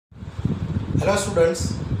Hello students,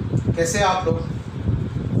 कैसे आप लोग।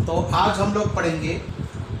 तो आज हम लोग पढ़ेंगे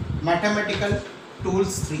मैथमेटिकल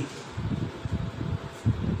टूल्स 3।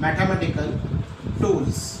 मैथमेटिकल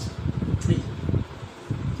टूल्स 3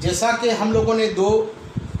 जैसा कि हम लोगों ने दो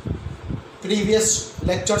प्रीवियस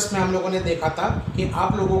लेक्चर्स में हम लोगों ने देखा था कि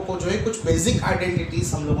आप लोगों को जो है कुछ बेसिक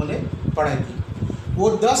आइडेंटिटीज़ हम लोगों ने पढ़ाई थी। वो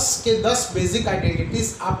 10 के 10 बेसिक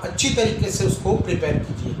आइडेंटिटीज़ आप अच्छी तरीके से उसको प्रिपेयर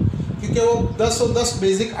कीजिए, क्योंकि वो 10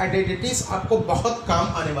 बेसिक आइडेंटिटीज़ आपको बहुत काम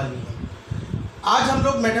आने वाली है। आज हम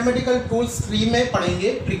लोग मैथमेटिकल टूल्स 3 में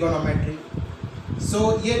पढ़ेंगे ट्रिगोनोमेट्री।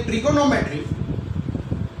 ये ट्रिगोनोमेट्री,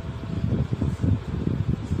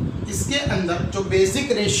 इसके अंदर जो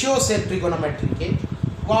बेसिक रेशियोज है ट्रिगोनोमेट्री के,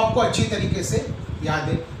 वो आपको अच्छी तरीके से याद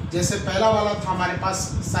है। जैसे पहला वाला था हमारे पास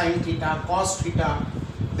sine theta, cos theta,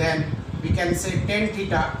 then we can say tan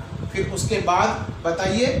theta, फिर उसके बाद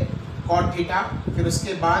बताइए कॉट थीटा, फिर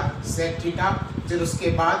उसके बाद सेक थीटा, फिर उसके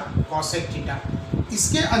बाद कॉसेक थीटा।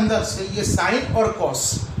 इसके अंदर से ये साइन और कॉस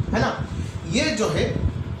है ना, ये जो है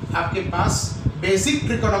आपके पास बेसिक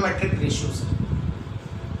ट्रिगोनोमेट्रिक रेशियोज है।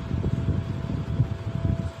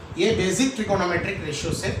 ये बेसिक ट्रिगोनोमेट्रिक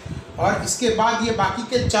रेशियोज है। और इसके बाद ये बाकी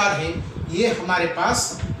के 4 है, ये हमारे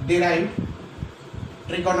पास डिराइव्ड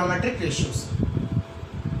ट्रिगोनोमेट्रिक रेशियोज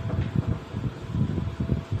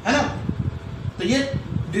है ना। तो ये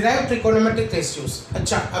डिराइव्ड ट्रिगोनोमेट्रिक रेशियोज।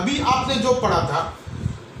 अच्छा, अभी आपने जो पढ़ा था,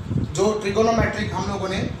 जो ट्रिगोनोमेट्रिक हम लोगों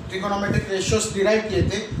ने ट्रिगोनोमेट्रिक रेशियोज डिराइव किए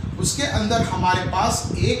थे, उसके अंदर हमारे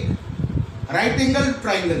पास एक राइट एंगल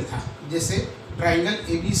ट्राइंगल था। जैसे ट्राइंगल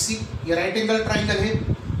ABC, ये राइट एंगल ट्राइंगल है।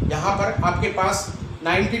 यहाँ पर आपके पास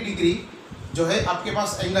 90 डिग्री जो है आपके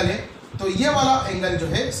पास एंगल है। तो ये वाला एंगल जो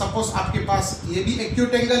है, सपोज आपके पास ये भी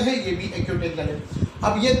एक्यूट एंगल है, ये भी एक्यूट एंगल है।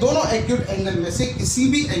 अब ये दोनों एक्यूट एंगल में से किसी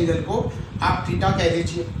भी एंगल को आप थीटा कह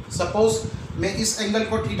लीजिए। सपोज मैं इस एंगल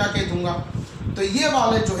को थीटा कह दूंगा। तो ये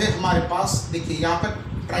वाले जो है हमारे पास, देखिए यहाँ पर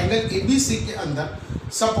ट्राइंगल ABC के अंदर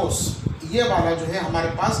सपोज ये वाला जो है हमारे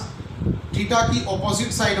पास थीटा की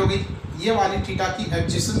ऑपोजिट साइड हो गई, ये वाली थीटा की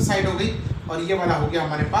एडजेसेंट साइड हो गई, और ये वाला हो गया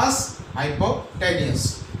हमारे पास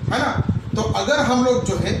हाइपोटेन्यूस, है ना। तो अगर हम लोग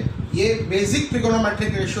जो है ये बेसिक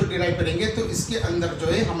ट्रिगोनोमेट्रिक रेशियो डिराइव करेंगे, तो इसके अंदर जो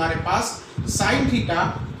है हमारे पास sine theta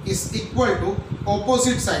is equal to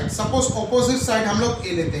opposite side. Suppose opposite side हम लोग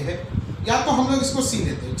ए लेते हैं, या तो हम लोग इसको सी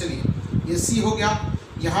लेते हैं। चलिए, ये सी हो गया,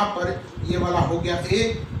 यहाँ पर ये वाला हो गया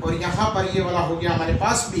ए, और यहाँ पर ये वाला हो गया हमारे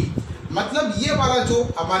पास बी। मतलब ये वाला जो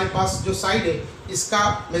हमारे पास जो साइड है,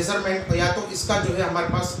 इसका मेजरमेंट, या तो इसका जो है हमारे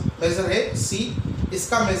पास मेजर है सी,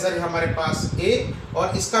 इसका मेजर है हमारे पास ए,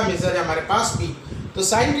 और इसका मेजर है हमारे पास बी। तो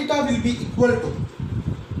sine theta will be equal to,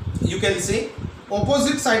 you can say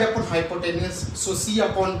opposite side upon hypotenuse, so C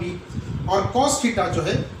upon B. और कॉस थीटा जो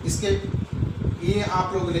है इसके, ये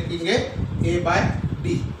आप लोग लिखेंगे ए बाय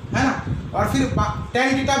बी, है ना। और फिर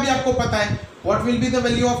टेन थीटा भी आपको पता है, what will be the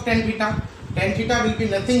value of tan theta. Tan theta will be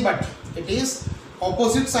nothing but it is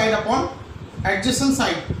opposite side upon adjacent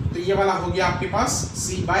side. तो ये वाला हो गया आपके पास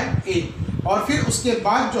सी बाय ए। और फिर उसके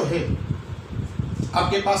बाद जो है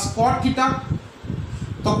आपके पास कॉट थीटा,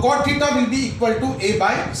 तो cot theta will be equal to A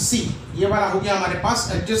bye सी। ये वाला हो गया हमारे पास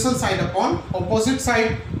adjacent side upon opposite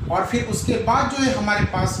side. और फिर उसके बाद जो है हमारे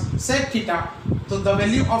पास सेक थीटा, तो the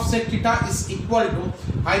value of sec theta is equal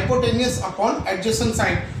to hypotenuse upon adjacent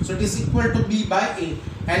side, so it is equal to be bye A.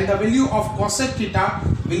 And the value of cosec theta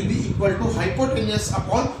will be equal to hypotenuse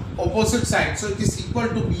upon opposite side, so it is equal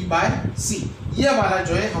to be bye सी। ये वाला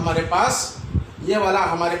जो है हमारे पास, ये वाला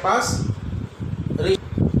हमारे पास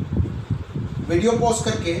video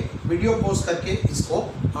pause करके इसको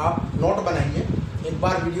आप नोट बनाइए। एक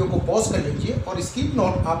बार वीडियो को पॉज कर लीजिए और इसकी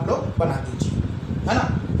नोट आप लोग बना दीजिए, है ना।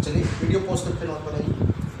 चलिए, वीडियो पॉज करके नोट बनाइए।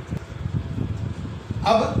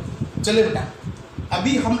 अब चलिए बेटा,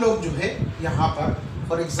 अभी हम लोग जो है यहाँ पर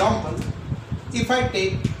for example, if I take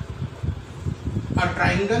a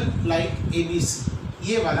triangle like ABC,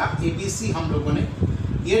 ये वाला ABC हम लोगों ने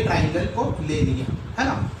ये ट्राइंगल को ले लिया, है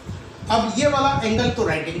ना। अब ये वाला एंगल तो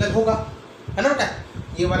राइट एंगल होगा, है ना बेटा।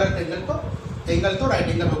 ये वाला एंगल तो राइट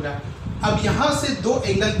एंगल हो गया। अब यहाँ से दो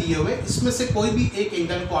एंगल दिए हुए, इसमें से कोई भी एक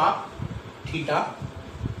एंगल को आप थीटा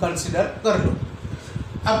कंसिडर कर लो।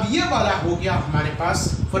 अब ये वाला हो गया हमारे पास,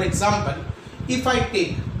 for example if I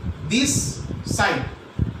take this side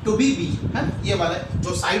to be B, है ना। ये वाला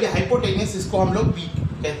जो साइड है हाइपोटेन्यूस, इसको हम लोग बी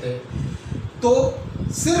कहते हैं। तो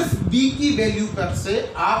सिर्फ बी की वैल्यू पर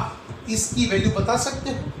से आप इसकी वैल्यू बता सकते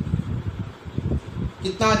हो,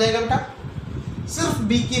 कितना आ जाएगा बेटा। सिर्फ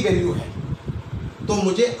बी की वैल्यू है, तो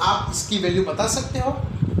मुझे आप इसकी वैल्यू बता सकते हो।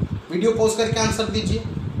 वीडियो पॉज करके आंसर दीजिए।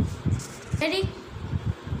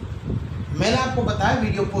 मैंने आपको बताया,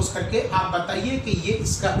 वीडियो पॉज करके आप बताइए कि ये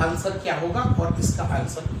इसका आंसर क्या होगा और इसका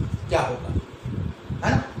आंसर क्या होगा।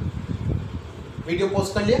 वीडियो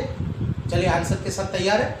पोस्ट कर लिया, चलिए आंसर के साथ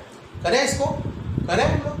तैयार है, करें इसको, करें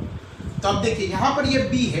हम लोग। तो अब देखिए यहाँ पर ये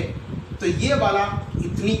बी है, तो ये वाला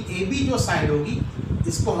इतनी ए बी जो साइड होगी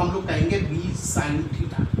इसको हम लोग कहेंगे बी साइन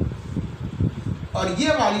थीटा, और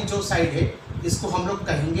ये वाली जो साइड है इसको हम लोग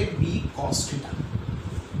कहेंगे B cos theta,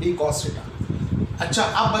 B cos theta. अच्छा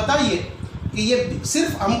आप बताइए कि ये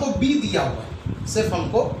सिर्फ हमको बी दिया हुआ है, सिर्फ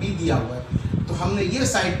हमको बी दिया हुआ है, तो हमने ये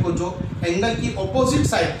साइड को जो एंगल की ऑपोजिट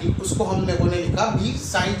साइड थी उसको हम लोगों ने लिखा बी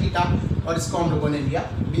साइन थीटा, और इसको हम लोगों ने लिया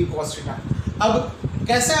बी कॉस थीटा। अब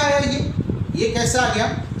कैसे आया ये कैसे आ गया,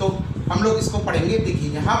 तो हम लोग इसको पढ़ेंगे।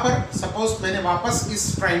 देखिए यहाँ पर सपोज मैंने वापस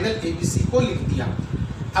इस ट्राइंगल ABC को लिख दिया।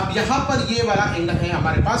 अब यहाँ पर ये वाला एंगल है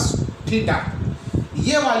हमारे पास थीटा,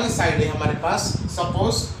 ये वाली साइड है हमारे पास,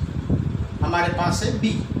 सपोज हमारे पास है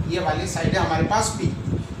बी, ये वाली साइड है हमारे पास बी,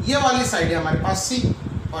 ये वाली साइड है हमारे पास सी,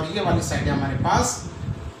 और ये वाली साइड है हमारे पास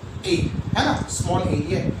ए, है ना, स्मॉल ए।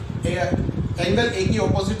 ये एंगल ए की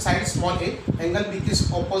ऑपोजिट साइड स्मॉल ए, एंगल बी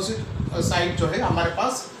की ऑपोजिट साइड जो है हमारे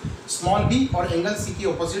पास स्मॉल बी, और एंगल सी की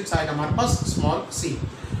ऑपोजिट साइड हमारे पास स्मॉल सी।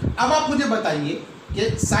 अब आप मुझे बताइए कि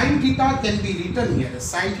sine theta can be written here,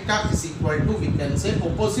 sine theta is equal to we can say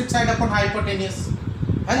opposite side upon hypotenuse,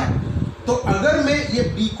 है ना। तो अगर मैं ये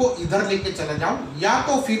बी को इधर लेके चला जाऊं, या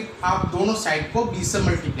तो फिर आप दोनों साइड को बी से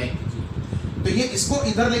मल्टीप्लाई कीजिए, तो ये इसको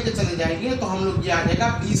इधर लेके चले जाएंगे तो हम लोग ये आ जाएगा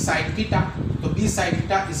बी साइन थीटा, तो B sine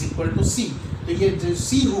theta is equal to सी, तो ये जो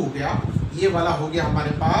सी हो गया ये वाला हो गया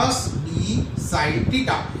हमारे पास बी साइन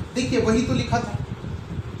थीटा। देखिए वही तो लिखा था,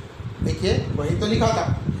 देखिए वही तो लिखा था।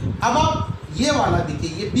 अब आप ये वाला देखिए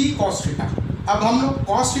ये बी कॉस थीटा, अब हम लोग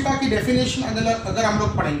कॉस थीटा की डेफिनेशन अगर हम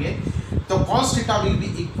लोग पढ़ेंगे तो cos theta will be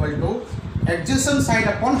equal two adjacent side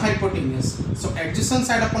upon hypotenuse, so adjacent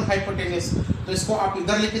side upon hypotenuse, तो इसको आप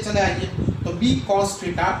इधर लेके चले आइए, तो B cos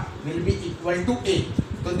theta will be equal to ए।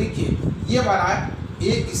 तो देखिए ये वाला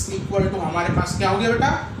ए इज इक्वल टू हमारे पास क्या हो गया बेटा,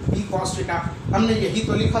 बी कॉस थीटा, हमने यही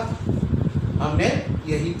तो लिखा था, हमने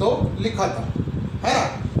यही तो लिखा था, है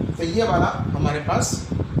ना। तो ये वाला हमारे पास,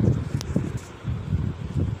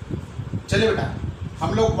 चलिए बेटा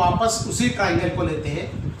हम लोग वापस उसी ट्राइंगल को लेते हैं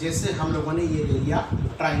जैसे हम लोगों ने ये ले लिया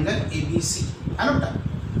ट्राइंगल ABC, है ना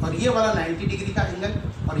बेटा, और ये वाला 90 डिग्री का एंगल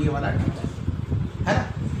और ये वाला थीटा, है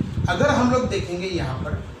ना। अगर हम लोग देखेंगे यहाँ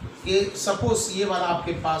पर कि सपोज ये वाला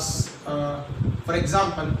आपके पास फॉर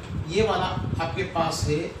एग्जांपल ये वाला आपके पास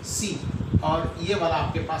है C और ये वाला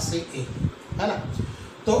आपके पास है A, है ना।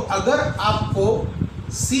 तो अगर आपको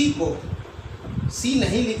C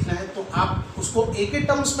नहीं लिखना है तो आप उसको A के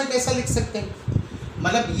टर्म्स में कैसा लिख सकते हैं,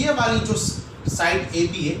 मतलब ये वाली जो साइड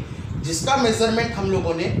AB है जिसका मेजरमेंट हम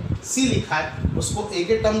लोगों ने C लिखा है उसको A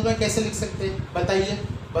के टर्म्स में कैसे लिख सकते हैं, बताइए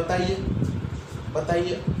बताइए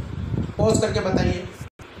बताइए, पॉज करके बताइए।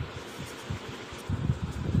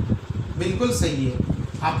 बिल्कुल सही है,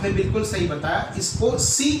 आपने बिल्कुल सही बताया। इसको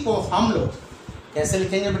C को हम लोग कैसे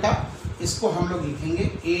लिखेंगे बेटा, इसको हम लोग लिखेंगे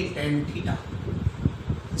A tan थीटा,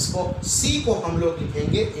 इसको C को हम लोग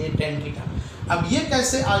लिखेंगे A tan थीटा। अब ये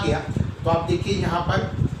कैसे आ गया, तो आप देखिए यहाँ पर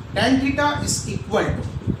tan theta is equal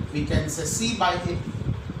to we can say C by A,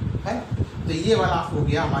 है। तो ये वाला हो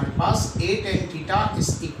गया हमारे पास A tan theta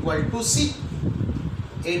is equal to C,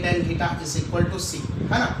 A tan theta is equal to C,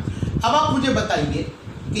 है ना। अब आप मुझे बताइए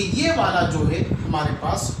कि ये वाला जो है हमारे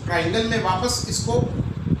पास ट्राइंगल में, वापस इसको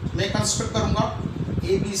मैं कंस्ट्रक्ट करूँगा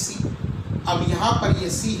ABC। अब यहाँ पर ये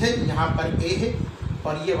C है, यहाँ पर A है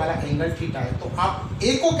और ये वाला एंगल थीटा है, तो आप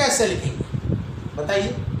A को कैसे लिखेंगे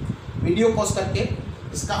बताइए, वीडियो पॉज करके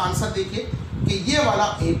इसका आंसर देखिए कि ये वाला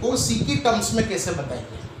A को C की टर्म्स में कैसे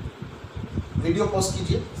बताएंगे, वीडियो पॉज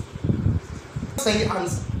कीजिए। सही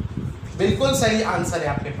आंसर, बिल्कुल सही आंसर है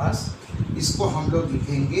आपके पास। इसको हम लोग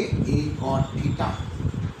लिखेंगे A cot थीटा,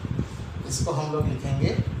 इसको हम लोग लिखेंगे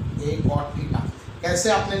A cot थीटा। कैसे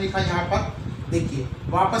आपने लिखा यहाँ पर देखिए,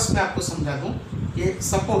 वापस मैं आपको समझा दूँ कि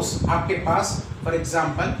सपोज आपके पास for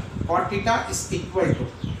example cot theta is equal to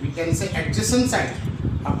we can say adjacent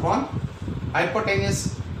side upon hypotenuse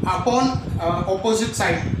upon opposite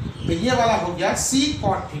side, तो ये वाला हो गया C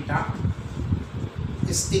cot theta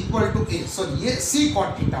is equal to A, sorry ये C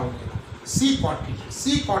cot थीटा हो गया,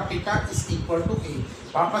 C cot theta is equal to A।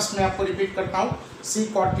 वापस मैं आपको रिपीट करता हूँ, C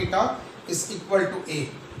cot theta is equal to A,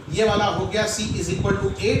 ये वाला हो गया C is equal to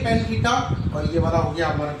A tan theta, और ये वाला हो गया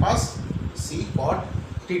हमारे पास C cot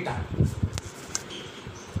थीटा।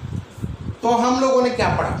 तो हम लोगों ने क्या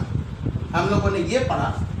पढ़ा, हम लोगों ने ये पढ़ा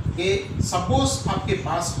कि सपोज आपके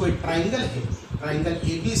पास कोई ट्राइंगल है, ट्राइंगल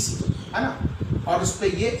ABC, है ना, और उस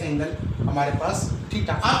पर ये एंगल हमारे पास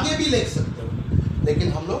थीटा, आप ये भी लिख सकते हो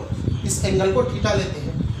लेकिन हम लोग इस एंगल को थीटा लेते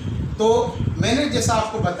हैं। तो मैंने जैसा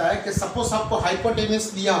आपको बताया कि सपोज आपको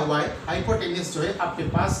हाइपोटेनस दिया हुआ है, हाइपोटेनस जो है आपके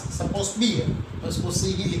पास सपोज बी है, तो इसको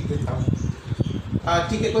सी ही लिख देता हूँ,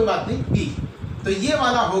 ठीक है कोई बात नहीं, बी। तो ये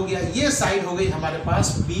वाला हो गया, ये साइड हो गई हमारे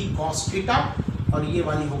पास बी कॉस थीटा, और ये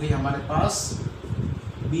वाली हो गई हमारे पास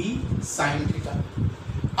बी साइन थीटा।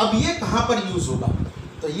 अब ये कहाँ पर यूज होगा,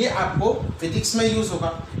 तो ये आपको फिजिक्स में यूज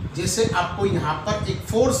होगा। जैसे आपको यहाँ पर एक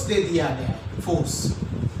फोर्स दे दिया गया है, फोर्स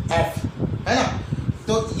एफ है ना,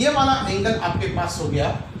 तो ये वाला एंगल आपके पास हो गया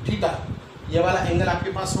थीटा, ये वाला एंगल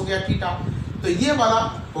आपके पास हो गया थीटा। तो ये वाला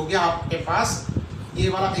हो गया आपके पास, ये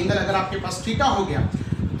वाला एंगल अगर आपके पास थीटा हो गया,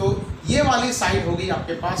 तो ये वाली साइड हो गई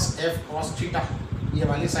आपके पास एफ कॉस थीटा, ये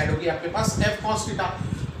वाली साइड होगी आपके पास एफ कॉस थीटा,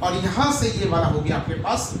 और यहाँ से ये वाला हो गया आपके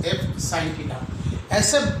पास एफ साइन थीटा।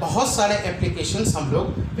 ऐसे बहुत सारे एप्लीकेशंस हम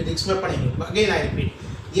लोग फिजिक्स में पढ़ेंगे। अगेन आई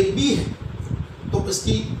रिपीट, ये बी है, तो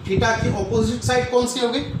इसकी थीटा की ऑपोजिट साइड कौन सी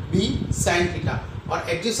होगी, बी साइन थीटा, और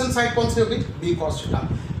एडजेसेंट साइड कौन सी होगी, बी कॉस थीटा।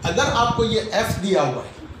 अगर आपको ये एफ दिया हुआ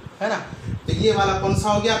है ना, तो ये वाला कौन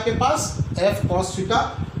सा हो गया आपके पास, एफ कॉस थीटा,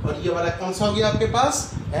 और ये वाला कौन सा हो गया आपके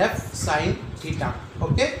पास, एफ साइन थीटा।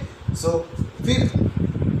 ओके, सो फिर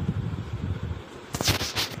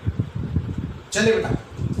चलिए बेटा,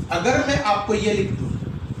 अगर मैं आपको ये लिख दूँ,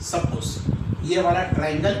 सपोज ये वाला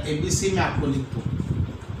ट्राइंगल एबीसी में आपको लिख दूँ,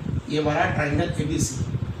 ये वाला ट्राइंगल एबीसी,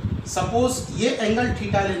 सपोज ये एंगल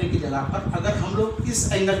थीटा लेने की जगह पर अगर हम लोग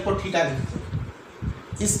इस एंगल को थीटा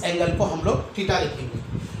लिखेंगे, इस एंगल को हम लोग थीटा लिखेंगे,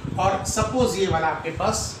 और सपोज ये वाला आपके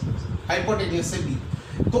पास हाइपोटेनस से बी,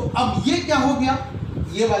 तो अब ये क्या हो गया,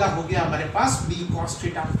 ये वाला हो गया हमारे पास बी कॉस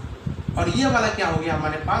थीटा, और ये वाला क्या हो गया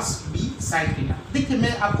हमारे पास बी साइन थीटा। देखिए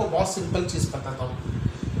मैं आपको बहुत सिंपल चीज़ बताता हूँ,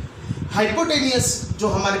 हाइपोटेनियस जो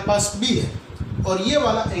हमारे पास बी है, और ये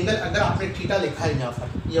वाला एंगल अगर आपने थीटा लिखा है यहाँ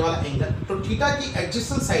पर, ये वाला एंगल, तो थीटा की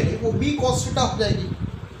एडजेसेंट साइड है वो बी कॉस थीटा हो जाएगी,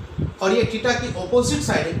 और ये थीटा की ऑपोजिट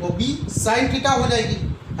साइड है वो बी साइन थीटा हो जाएगी,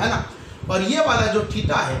 है ना। और ये वाला जो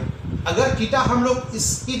थीटा है, अगर थीटा हम लोग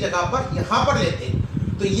इसकी जगह पर यहाँ पर लेते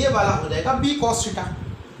हैं, तो ये वाला हो जाएगा बी कॉस थीटा,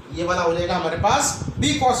 ये वाला हो जाएगा हमारे पास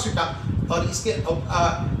बी कॉस थीटा, और इसके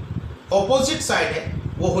ऑपोजिट साइड है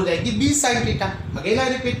वो हो जाएगी B sine theta. Again I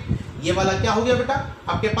repeat, ये वाला क्या हो गया बेटा,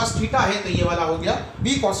 आपके पास थीटा है, तो ये वाला हो गया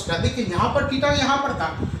बी कॉस थीटा। देखिए यहाँ पर थीटा यहाँ पर था,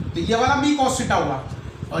 तो ये वाला बी कॉस थीटा हुआ,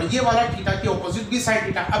 और ये वाला थीटा की ऑपोजिट बी साइन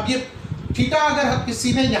थीटा। अब ये थीटा अगर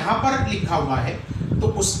किसी ने यहाँ पर लिखा हुआ है, तो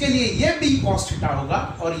उसके लिए ये बी कॉस थीटा होगा,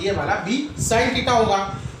 और ये वाला बी साइन थीटा होगा।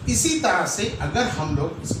 इसी तरह से अगर हम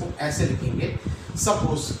लोग इसको ऐसे लिखेंगे,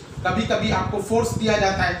 सपोज कभी कभी आपको फोर्स दिया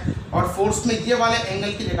जाता है, और फोर्स में ये वाले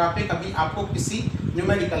एंगल की जगह पे कभी आपको किसी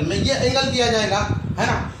न्यूमेरिकल में ये एंगल दिया जाएगा, है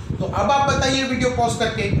ना। तो अब आप बताइए वीडियो पॉज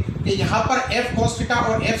करके कि यहाँ पर एफ कॉस थीटा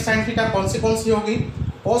और एफ साइन थीटा कौन सी होगी,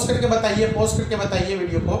 पॉज करके बताइए, पॉज करके बताइए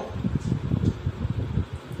वीडियो को,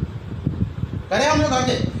 करें हम लोग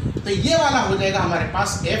आगे। तो ये वाला हो जाएगा हमारे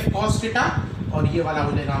पास एफ कॉस थीटा, और ये वाला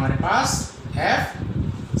हो जाएगा हमारे पास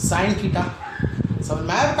एफ साइन थीटा। समझ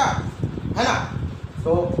में आया, है ना।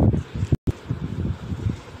 तो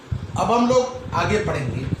अब हम लोग आगे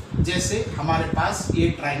पढ़ेंगे, जैसे हमारे पास ये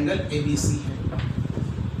ट्राइंगल एबीसी है,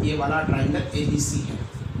 ये वाला ट्राइंगल एबीसी है,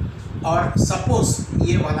 और सपोज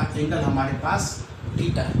ये वाला एंगल हमारे पास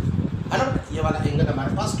थीटा है ना, ये वाला एंगल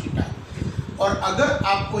हमारे पास थीटा है, और अगर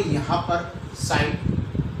आपको यहाँ पर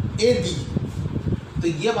साइड ए दी, तो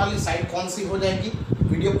ये वाली साइड कौन सी हो जाएगी,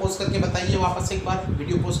 वीडियो पोस्ट करके बताइए, वापस एक बार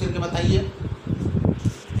वीडियो पोस्ट करके बताइए।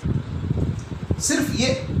 सिर्फ ये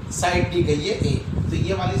साइड दी गई है ए, तो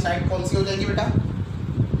ये वाली साइड कौन सी हो जाएगी बेटा,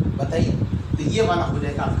 बताइए। तो ये वाला हो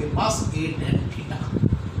जाएगा आपके पास ए टेन थीटा।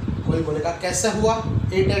 कोई बोलेगा कैसे हुआ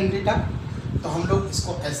ए टेन थीटा, तो हम लोग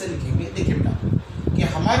इसको ऐसे लिखेंगे। देखिए बेटा कि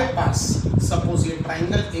हमारे पास सपोज ये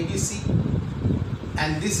triangle ABC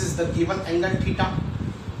and this is the given angle theta,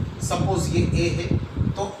 suppose ये ए है,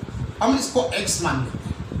 तो हम इसको x मान लेते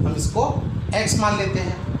हैं, हम इसको x मान लेते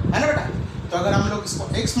हैं, है ना बेटा। तो अगर हम लोग इसको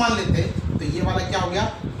x मान लेते हैं, तो ये वाला क्या हो गया,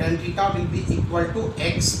 tan theta will be equal to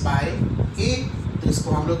x bye a, तो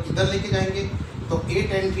इसको हम लोग इधर लेके जाएंगे, तो a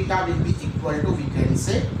tan theta will be equal to we can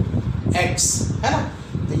say x, है ना।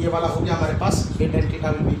 तो ये वाला हो गया हमारे पास a tan theta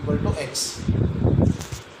will be equal to x।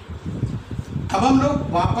 अब हम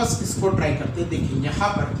लोग वापस इसको ट्राई करते हैं। देखिए यहाँ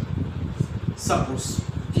पर सपोज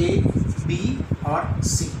a b और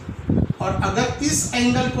c, और अगर इस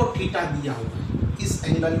एंगल को थीटा दिया हुआ है, इस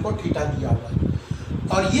एंगल को थीटा दिया हुआ है,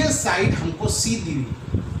 और ये साइड हमको c दी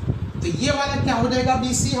हुई, तो ये वाला क्या हो जाएगा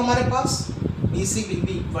BC हमारे पास, BC will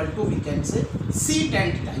be equal to we can say c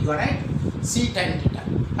tan theta, you are right, c tan theta,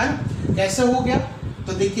 है ना। कैसे हो गया,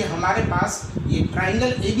 तो देखिए हमारे पास ये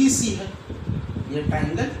ट्राइंगल ABC है, ये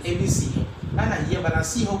ट्राइंगल ABC है ना, ये वाला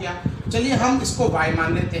C हो गया। चलिए हम इसको y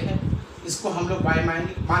मान लेते हैं, इसको हम लोग y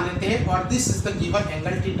मान लेते हैं, और this is the given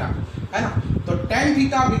angle theta, है ना। तो tan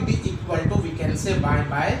theta will be equal to we can say y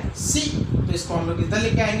bye c, तो इसको हम लोग इधर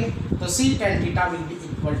लेके आएंगे, तो c tan theta will be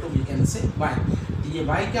equal to we can say y, तो ये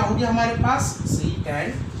y क्या हो गया हमारे पास, c tan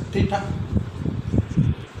थीटा।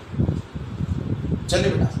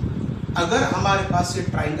 चलिए बेटा, अगर हमारे पास ये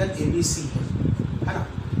ट्राइंगल ABC है ना,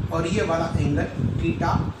 और ये वाला एंगल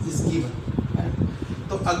थीटा इज गिवन, है ना,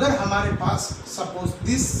 तो अगर हमारे पास suppose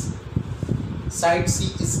this side C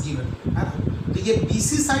is given, है ना, तो ये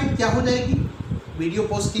BC साइड क्या हो जाएगी, वीडियो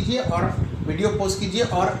पॉज कीजिए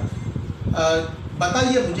और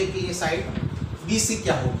बताइए मुझे कि ये साइड BC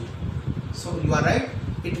क्या होगी। So you are right,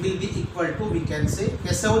 it will be equal to we can say,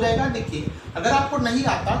 कैसे हो जाएगा, देखिए अगर आपको नहीं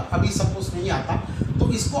आता, अभी सपोज नहीं आता,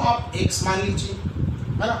 तो इसको आप x मान लीजिए,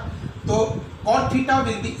 है ना। तो cot theta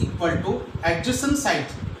will be equal two adjacent side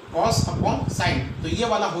cos upon sine, तो ये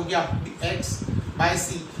वाला हो गया x बाय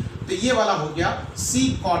c, तो ये वाला हो गया c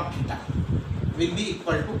cot theta will be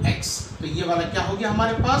equal to x, तो ये वाला क्या हो गया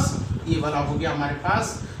हमारे पास, ये वाला हो गया हमारे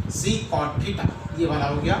पास c cot थीटा, ये वाला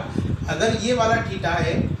हो गया। अगर ये वाला थीटा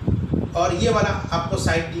है और ये वाला आपको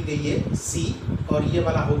साइड दी गई है C, और ये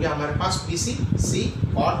वाला हो गया हमारे पास BC, C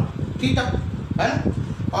cot थीटा, है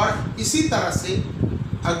ना। और इसी तरह से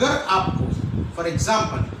अगर आपको फॉर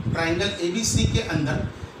एग्जांपल ट्राइंगल ABC के अंदर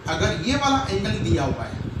अगर ये वाला एंगल दिया हुआ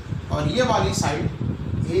है और ये वाली साइड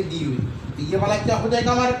A दी हुई, तो ये वाला क्या हो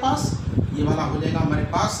जाएगा हमारे पास, ये वाला हो जाएगा हमारे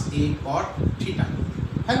पास A cot थीटा,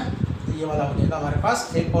 है ना, तो ये वाला हो जाएगा हमारे पास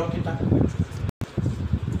A cot थीटा।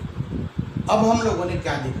 अब हम लोगों ने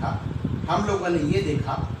क्या देखा, हम लोगों ने ये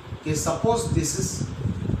देखा कि suppose this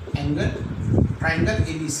is angle triangle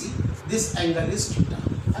ABC, this angle is theta,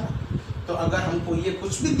 है ना। तो अगर हमको ये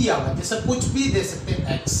कुछ भी दिया हुआ, जैसे कुछ भी दे सकते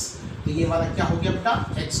हैं x, तो ये वाला क्या हो गया बेटा,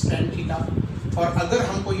 x tan थीटा। और अगर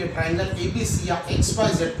हमको ये ट्राइंगल ABC या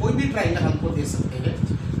XYZ कोई भी ट्राइंगल हमको दे सकते हैं,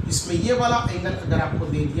 इसमें ये वाला एंगल अगर आपको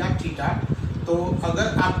दे दिया थीटा, तो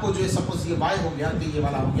अगर आपको जो है सपोज ये y हो गया, तो ये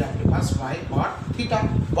वाला हो गया आपके पास y cot थीटा,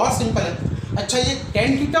 बहुत सिंपल है। अच्छा, ये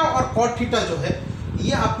tan थीटा और cot थीटा जो है,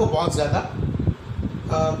 ये आपको बहुत ज़्यादा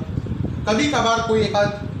कभी कभार कोई एक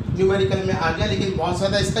आध न्यूमेरिकल में आ गया, लेकिन बहुत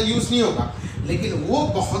ज़्यादा इसका यूज़ नहीं होगा, लेकिन वो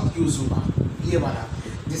बहुत यूज़ होगा ये वाला।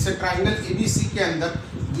 जैसे ट्राइंगल ABC के अंदर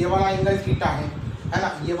ये वाला एंगल थीटा है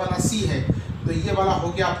ना, ये वाला C है, तो ये वाला हो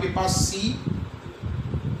गया आपके पास C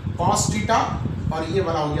cos थीटा, और ये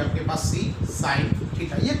वाला हो गया आपके पास C sin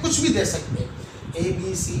थीटा। ये कुछ भी दे सकते हैं,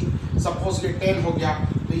 ABC, सपोज ये 10 हो गया,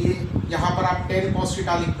 तो ये यहाँ पर आप 10 cos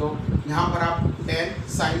थीटा लिख दो, यहाँ पर आप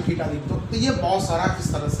 10 sin थीटा लिख दो, तो ये बहुत सारा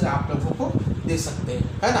इस तरह से आप लोगों को दे सकते हैं,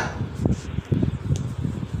 है ना।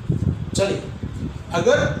 चलिए,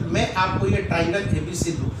 अगर मैं आपको ये ट्राइंगल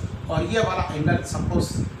ABC दूँ और ये वाला angle suppose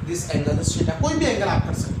this angle is theta, कोई भी एंगल आप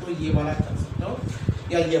कर सकते हो, ये वाला कर सकते हो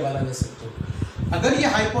या ये वाला ले सकते हो। अगर ये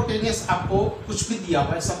हाइपोटेनियस आपको कुछ भी दिया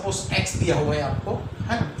हुआ है, सपोज x दिया हुआ है आपको,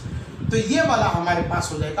 है ना, तो ये वाला हमारे पास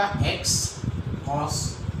हो जाएगा x cos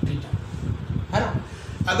थीटा, है ना।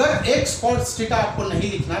 अगर x cos थीटा आपको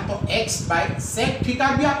नहीं लिखना तो x बाय sec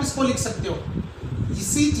थीटा भी आप इसको लिख सकते हो,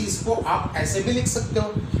 इसी चीज को आप ऐसे भी लिख सकते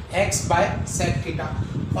हो x बाय sec थीटा।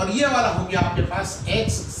 और ये वाला हो गया आपके पास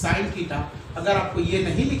x sin थीटा। अगर आपको ये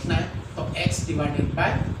नहीं लिखना है तो x divided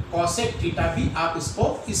by cosec theta भी आप इसको,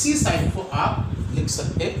 इसी साइन को आप लिख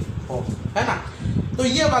सकते हो, है ना। तो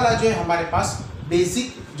ये वाला जो है हमारे पास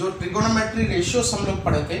बेसिक जो ट्रिगोनोमेट्री रेशियोस हम लोग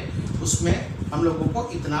पढ़े थे, उसमें हम लोगों को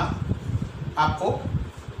इतना आपको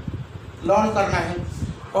लर्न करना है।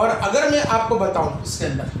 और अगर मैं आपको बताऊं इसके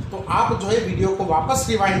अंदर, तो आप जो है वीडियो को वापस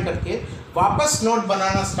रिवाइंड करके वापस नोट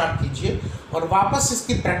बनाना स्टार्ट कीजिए और वापस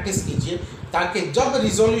इसकी प्रैक्टिस कीजिए, ताकि जब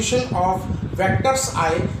रिजोल्यूशन ऑफ वेक्टर्स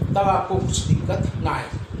आए तब आपको कुछ दिक्कत ना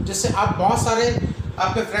आए। जैसे आप बहुत सारे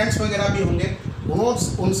आपके फ्रेंड्स वगैरह भी होंगे,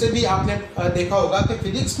 उनसे भी आपने देखा होगा कि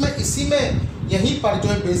फिजिक्स में इसी में यहीं पर जो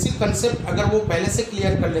है बेसिक कंसेप्ट अगर वो पहले से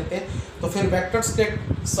क्लियर कर लेते हैं तो फिर वेक्टर्स के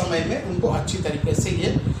समय में उनको अच्छी तरीके से ये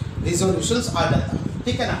रिजोल्यूशंस आ जाता है,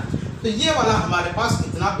 ठीक है ना। तो ये वाला हमारे पास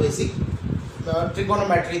इतना बेसिक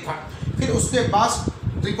ट्रिगोनोमेट्री था। फिर उसके बाद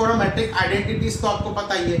ट्रिगोनोमेट्रिक आइडेंटिटीज तो आपको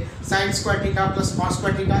पता ही है, sine square theta plus cos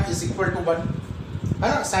square theta is equal to 1, है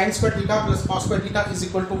ना। Sine square theta plus cos square theta is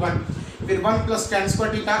equal to 1। फिर 1 plus ten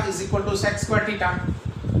square theta is equal to sec square theta,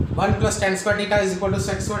 1 plus ten square theta is equal to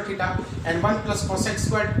sec square theta, and 1 plus cosec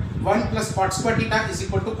square 1 plus cot square theta is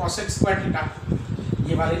equal to cosec square theta.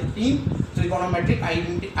 ये वाले 3 trigonometric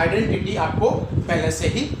identity आपको पहले से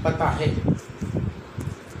ही पता है।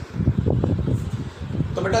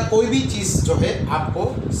 तो बेटा कोई भी चीज़ जो है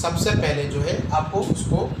आपको सबसे पहले जो है आपको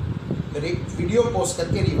उसको वीडियो पोस्ट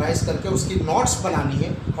करके रिवाइज करके उसकी नोट्स बनानी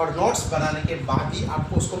है, और नोट्स बनाने के बाद ही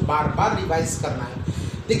आपको उसको बार बार रिवाइज करना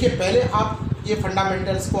है। देखिए पहले आप ये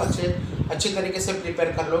फंडामेंटल्स को अच्छे तरीके से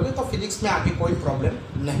प्रिपेयर कर लोगे तो फिजिक्स में आगे कोई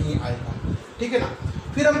प्रॉब्लम नहीं आएगा, ठीक है ना।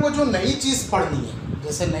 फिर हमको जो नई चीज़ पढ़नी है,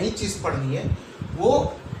 जैसे नई चीज़ पढ़नी है वो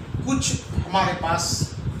कुछ हमारे पास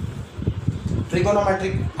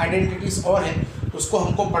ट्रिगोनोमेट्रिक आइडेंटिटीज और हैं, उसको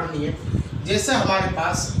हमको पढ़नी है। जैसे हमारे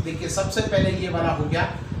पास देखिए सबसे पहले ये वाला हो गया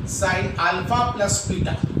साइन अल्फा प्लस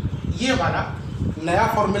बीटा, ये वाला नया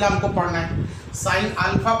फॉर्मूला हमको पढ़ना है। Sine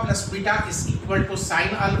alpha plus beta is equal to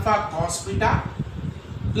sine alpha cos beta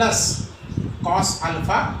plus cos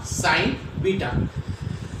alpha sign beta.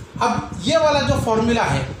 अब ये वाला जो फॉर्मूला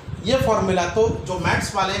है, ये फॉर्मूला तो जो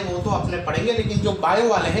मैथ्स वाले हैं वो तो अपने पढ़ेंगे, लेकिन जो बायो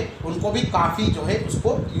वाले हैं उनको भी काफ़ी जो है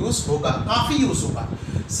उसको यूज़ होगा, काफ़ी यूज़ होगा।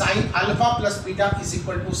 Sine alpha plus beta is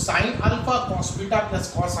equal to sine alpha cos beta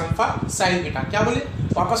plus cos alpha sign beta. क्या बोले,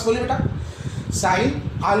 वापस बोलिए बेटा, साइन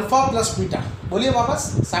अल्फा प्लस बीटा, बोलिए वापस,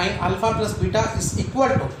 sine alpha plus beta is equal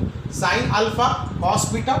to sine alpha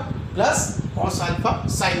cos beta plus cos alpha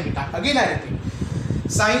sign beta. Again I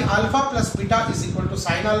repeat, sine alpha plus beta is equal to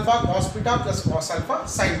sine alpha cos beta plus cos alpha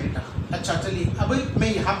sign beta. अच्छा चलिए अब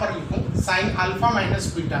मैं यहाँ पर लिखूँ sine alpha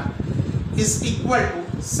minus beta is equal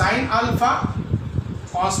to sine alpha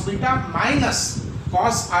cos beta minus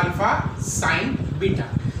cos alpha sign beta.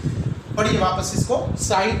 पढ़िए वापस इसको,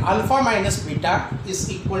 sine alpha minus beta is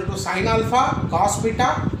equal to sine alpha cos beta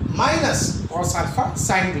minus cos alpha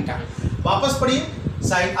sign beta. वापस पढ़िए,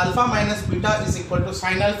 sine alpha minus beta is equal to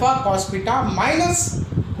sine alpha cos beta minus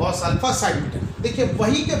cos alpha sign beta. देखिए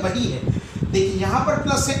वही के वही है, देखिए यहाँ पर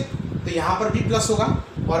प्लस है तो यहाँ पर भी प्लस होगा,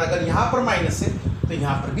 और अगर यहाँ पर माइनस है तो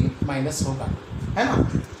यहाँ पर भी माइनस होगा, है ना।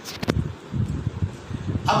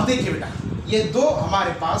 अब देखिए बेटा ये दो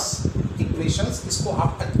हमारे पास इक्वेशंस, इसको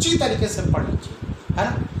आप अच्छी तरीके से पढ़ लीजिए, है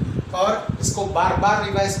ना, और इसको बार बार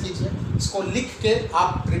रिवाइज कीजिए, इसको लिख के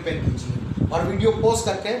आप प्रिपेयर कीजिए और वीडियो पॉज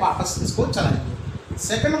करके वापस इसको चलाइए।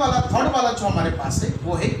 सेकंड वाला, थर्ड वाला जो हमारे पास है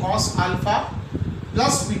वो है cos alpha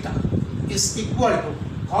plus beta is equal to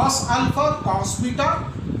cos alpha cos beta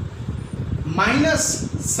minus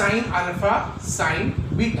sine alpha sign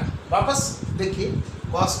beta. वापस देखिए,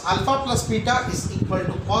 cos alpha plus beta is equal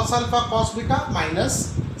to cos alpha cos beta minus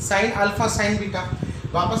sine alpha sign beta.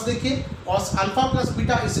 वापस देखिए, cos alpha plus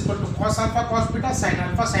beta is equal to cos alpha cos beta sine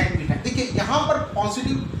alpha sign beta. देखिए यहाँ पर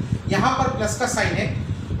positive, यहाँ पर plus का sign है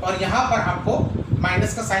और यहाँ पर आपको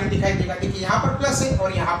माइनस का साइन दिखाई देगा। देखिए यहाँ पर प्लस है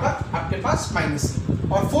और यहाँ पर आपके पास माइनस है।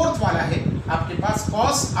 और फोर्थ वाला है आपके पास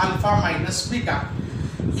cos alpha minus beta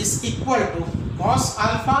is equal to cos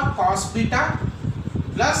alpha cos beta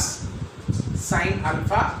plus sine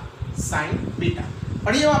alpha sign beta.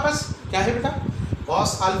 पढ़िए वापस, क्या है बेटा,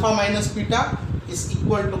 cos alpha minus beta is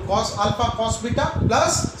equal to cos alpha cos beta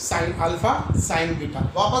plus sine alpha sign beta.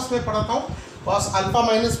 वापस मैं पढ़ाता हूँ, cos alpha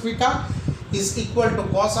minus beta is equal to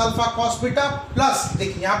cos alpha cos beta plus,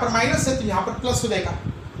 देखिए यहाँ पर माइनस है तो यहाँ पर प्लस हो जाएगा,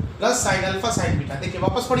 plus sine alpha sign beta. देखिए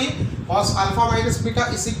वापस पढ़िए, cos alpha minus beta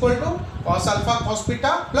is equal to cos alpha cos beta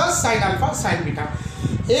plus sine alpha sign beta.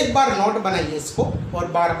 एक बार नोट बनाइए इसको और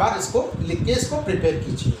बार बार इसको लिख के इसको प्रिपेयर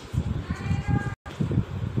कीजिए।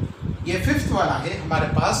 ये फिफ्थ वाला है हमारे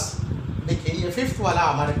पास, देखिए ये फिफ्थ वाला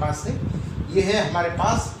हमारे पास है, ये है हमारे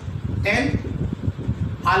पास 10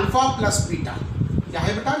 अल्फा प्लस बीटा। क्या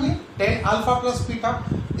है बेटा, ये 10 alpha plus beta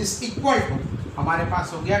is equal to हमारे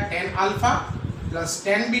पास हो गया 10 alpha plus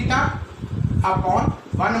 10 beta upon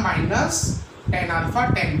 1 minus 10 alpha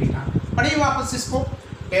 10 beta. पढ़िए वापस इसको,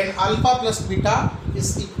 10 alpha plus beta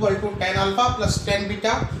is equal to 10 alpha plus 10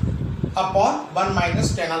 beta upon 1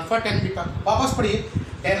 minus 10 alpha 10 beta. वापस पढ़िए,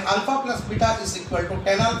 10 alpha plus beta is equal to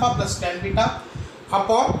 10 alpha plus 10 beta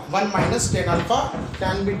upon 1 minus 10 alpha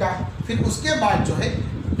 10 beta. फिर उसके बाद जो है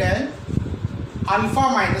 10 अल्फा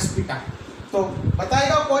माइनस बीटा, तो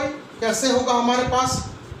बताएगा कोई कैसे होगा हमारे पास,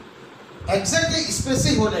 एग्जैक्टली इसमें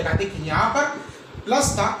से हो जाएगा। देखिए यहाँ पर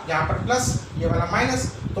प्लस था, यहाँ पर प्लस, ये वाला माइनस,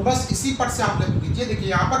 तो बस इसी पर से आप लिख दीजिए। देखिए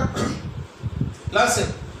यहाँ पर प्लस है,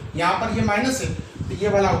 यहाँ पर ये माइनस है, तो ये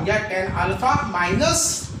वाला हो गया 10 alpha minus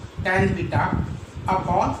 10 beta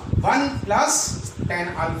upon 1 plus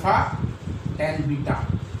 10 alpha 10 beta.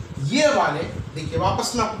 ये वाले देखिए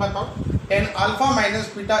वापस मैं आपको बताऊँ, 10 alpha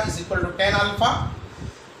minus beta is equal to 10 alpha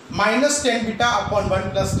minus 10 beta upon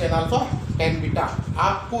 1 plus 10 alpha 10 beta.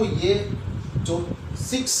 आपको ये जो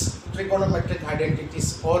 6 ट्रिगोनोमेट्रिक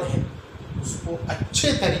आइडेंटिटीज और हैं उसको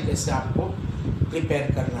अच्छे तरीके से आपको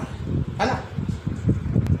प्रिपेयर करना है ना।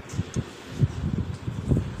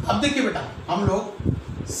 अब देखिए बेटा, हम लोग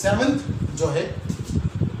 7th जो है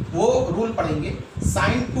वो रूल पढ़ेंगे,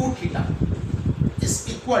 sign 2 theta is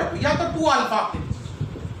equal to, या तो 2 अल्फा आप लिख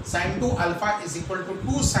दीजिए, sign 2 alpha is equal to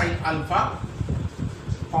 2 sine alpha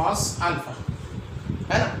cos alpha,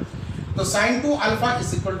 है ना। तो sign 2 alpha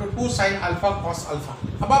is equal to 2 sine alpha cos alpha.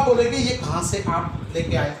 अब आप बोलेंगे ये कहाँ से आप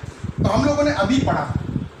लेके आए, तो हम लोगों ने अभी पढ़ा,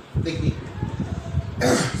 देखिए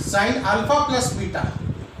sine alpha plus beta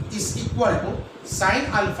is equal to sine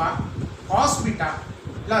alpha cos beta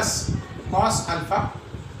plus cos alpha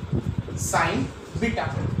sign beta.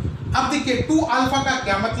 अब देखिए 2 अल्फा का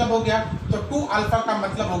क्या मतलब हो गया, तो 2 अल्फा का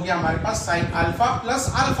मतलब हो गया हमारे पास साइन अल्फा प्लस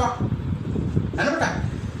अल्फा, है ना बेटा।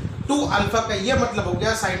 2 अल्फा का ये मतलब हो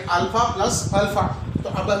गया साइन अल्फा प्लस अल्फा। तो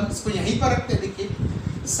अब हम इसको यहीं पर रखते हैं,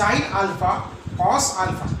 देखिए साइन अल्फा कॉस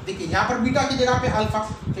अल्फा, देखिए यहाँ पर बीटा की जगह पे अल्फा,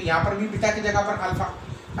 तो यहाँ पर भी बीटा की जगह पर alpha.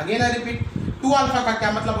 Again I repeat, 2 alpha का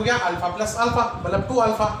क्या मतलब हो गया, अल्फा प्लस अल्फा मतलब 2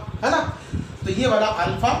 अल्फा, है ना। तो ये वाला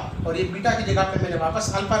अल्फा और ये बीटा की जगह पे मैंने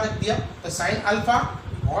वापस अल्फा रख दिया, तो sine alpha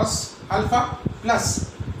cos alpha plus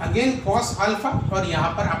again cos alpha और यहाँ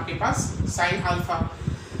पर आपके पास साइन अल्फा।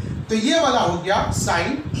 तो ये वाला हो गया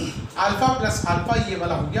साइन अल्फा प्लस अल्फा, ये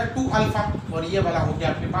वाला हो गया 2 अल्फा और ये वाला हो गया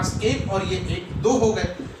आपके पास 1 और ये 1 2 हो गए,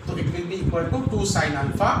 तो it will be equal to 2 sine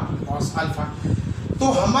alpha cos alpha.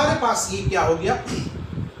 तो हमारे पास ये क्या हो गया,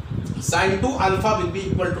 sign 2 alpha will be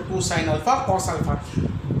equal to 2 sine alpha cos alpha.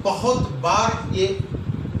 बहुत बार ये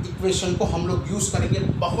इक्वेशन को हम लोग यूज करेंगे,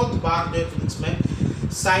 बहुत बार डेफिनेट्स में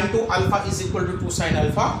sign 2 alpha is equal to 2 sine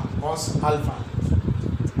alpha cos alpha,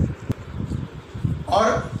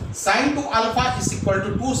 और sign 2 alpha is equal to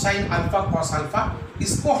 2 sine alpha cos alpha.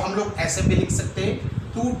 इसको हम लोग ऐसे भी लिख सकते हैं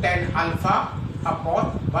 2 tan alpha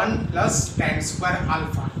upon 1 plus tan square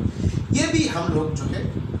alpha. ये भी हम लोग जो है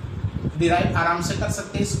डिराइव आराम से कर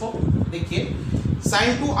सकते हैं इसको। देखिए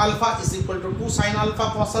sign 2 alpha is equal to 2 sine alpha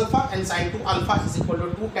cos alpha and sign 2 alpha is equal to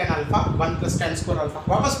 2 tan alpha 1 plus tan square alpha.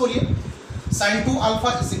 वापस बोलिए, sign 2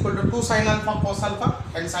 alpha is equal to 2 sine alpha cos alpha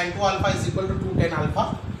and sign 2 alpha is equal to 2 tan alpha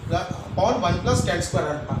और 1 plus tan square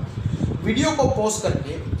alpha. Video को pause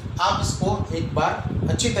करके आप इसको एक बार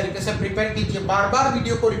अच्छी तरीके से प्रिपेयर कीजिए, बार बार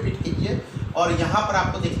वीडियो को रिपीट कीजिए और यहाँ पर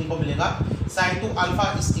आपको देखने को मिलेगा sign 2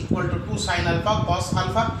 alpha is equal to 2 sine alpha cos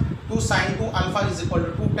alpha, 2 sign 2 alpha is equal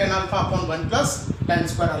to 2 tan alpha upon 1 plus tan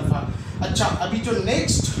square alpha. अच्छा, अभी जो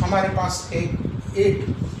नेक्स्ट हमारे पास है 8,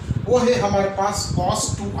 वो है हमारे पास cos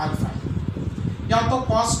 2 अल्फा, या तो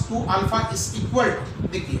cos 2 alpha is equal to,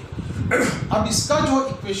 देखिए अब इसका जो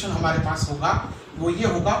इक्वेशन हमारे पास होगा वो ये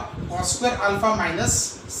होगा cos square alpha minus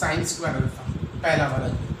sine square alpha. पहला वाला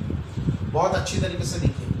बहुत अच्छी तरीके से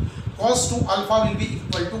देखिए, cos 2 alpha will be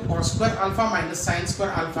equal to cos square alpha minus sine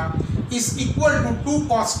square alpha is equal to 2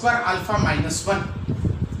 cos square alpha minus 1।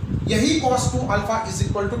 यही cos 2 alpha is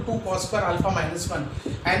equal to 2 cos square alpha minus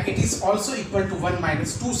 1 and it is also equal to 1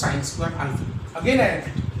 minus 2 sine square alpha. Again I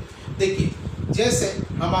repeat, देखिए जैसे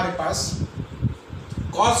हमारे पास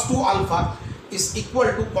cos 2 alpha is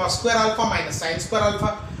equal to cos square alpha minus sine square alpha,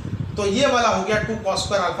 तो ये वाला हो गया 2 cos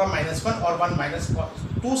square alpha minus 1 और 1 minus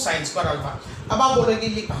 2 sine square alpha. अब आप बोलेंगे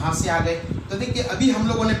ये कहाँ से आ गए, तो देखिए अभी हम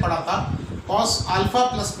लोगों ने पढ़ा था cos अल्फा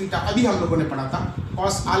प्लस बीटा, अभी हम लोगों ने पढ़ा था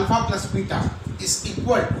cos alpha plus beta is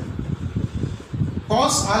equal to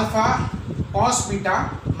cos alpha cos beta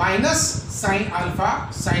minus sine alpha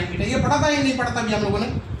sign beta. ये पढ़ा था या नहीं पढ़ा था अभी हम लोगों ने,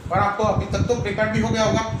 पर आपको अभी तक तो प्रिपेयर भी हो गया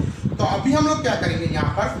होगा। तो अभी हम लोग क्या करेंगे,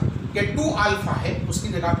 यहाँ पर कि 2 अल्फा है उसकी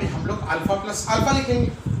जगह पे हम लोग अल्फा प्लस अल्फा लिखेंगे,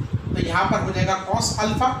 तो यहाँ पर हो जाएगा cos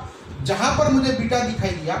अल्फा, जहाँ पर मुझे बीटा दिखाई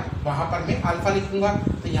दिया वहाँ पर मैं अल्फा लिखूंगा,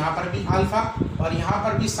 तो यहाँ पर भी अल्फा और यहाँ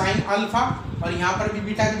पर भी साइन अल्फा और यहाँ पर भी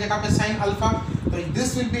बीटा की जगह पे साइन अल्फा, तो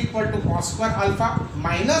this will be equal to cos square alpha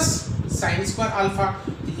minus sine square alpha.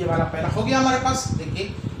 तो ये वाला पहला हो गया हमारे पास, देखिए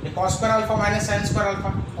ये cos square alpha minus sine square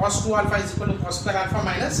alpha, cos 2 alpha is equal to cos square alpha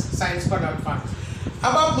minus sine square alpha.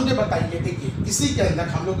 अब आप मुझे बताइए, देखिए इसी के अंदर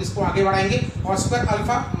हम लोग इसको आगे बढ़ाएंगे, cos स्क्वायर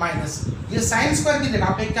अल्फा माइनस ये साइन स्क्वायर की जगह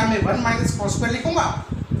पे क्या मैं 1 माइनस cos स्क्वायर लिखूंगा,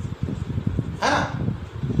 है ना।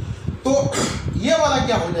 तो ये वाला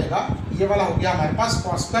क्या हो जाएगा, ये वाला हो गया हमारे पास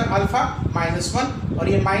cos स्क्वायर अल्फा माइनस 1 और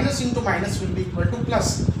ये minus into minus will be equal two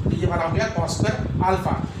plus, तो ये वाला हो गया cos स्क्वायर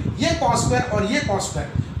अल्फा। ये cos स्क्वायर और ये cos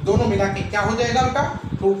स्क्वायर दोनों मिला के क्या हो जाएगा बेटा,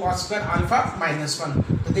 2 cos स्क्वायर अल्फा माइनस 1।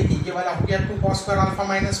 तो देखिए ये वाला हो गया 2 cos स्क्वायर अल्फा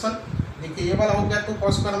माइनस 1, देखिए ये वाला हो गया 2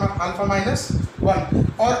 cos स्क्वायर अल्फा माइनस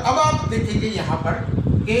 1। और अब आप देखेंगे यहाँ पर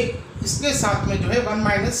कि इसके साथ में जो है 1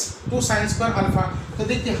 माइनस 2 साइन स्क्वायर अल्फा। तो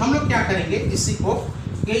देखिए हम लोग क्या करेंगे इसी को,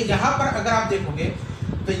 कि यहाँ पर अगर आप देखोगे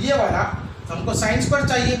तो ये वाला हमको साइन स्क्वायर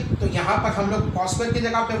चाहिए, तो यहाँ पर हम लोग cos स्क्वायर की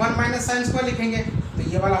जगह पे 1 माइनस साइन स्क्वायर लिखेंगे, तो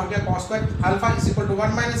ये वाला हो गया cos square alpha is equal to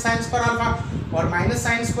 1 minus sine square alpha और माइनस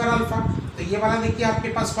साइन स्क्वायर अल्फा, तो ये वाला देखिए आपके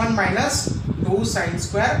पास 1 माइनस 2 साइन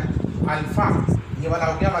स्क्वायर अल्फा, ये वाला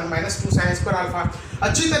हो गया 1 माइनस 2 साइन स्क्वायर अल्फा।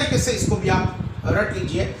 अच्छी तरीके से इसको भी आप रट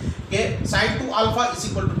लीजिए कि sign 2 alpha is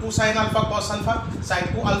equal to 2 sine alpha cos alpha,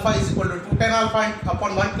 sign 2 alpha is equal to 2 tan alpha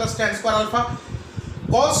upon 1 plus tan square alpha.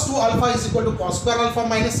 cos 2 alpha is equal to cos square alpha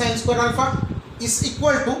minus sin square alpha is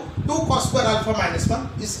equal to 2 cos square alpha minus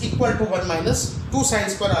 1 is equal to 1 minus 2 sin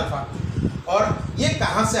square alpha. और ये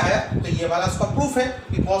कहाँ से आया? तो ये वाला उसका proof है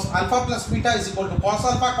कि cos alpha plus beta is equal to cos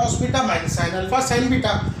alpha cos beta minus sin alpha sin beta.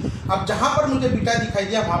 अब जहाँ पर मुझे बीटा दिखाई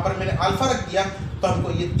दिया वहाँ पर मैंने अल्फा रख दिया, तो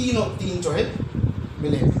हमको ये 3 और 3 जो है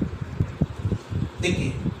मिलेगा।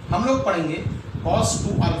 देखिए हम लोग पढ़ेंगे cos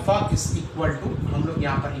 2 alpha is equal to, हम लोग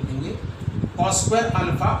यहाँ पर लिखेंगे cos square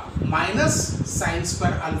alpha minus sin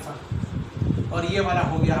square alpha, और ये वाला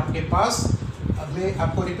हो गया आपके पास। अब मैं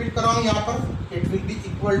आपको रिपीट कर रहा हूँ यहाँ पर, it will be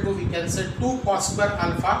equal to we can say 2 cos square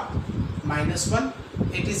alpha minus 1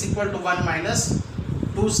 it is equal to 1 minus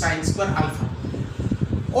 2 sin square alpha.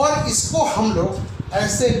 और इसको हम लोग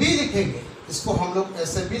ऐसे भी लिखेंगे, इसको हम लोग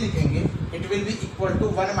ऐसे भी लिखेंगे, it will be equal to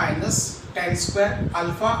 1 minus tan square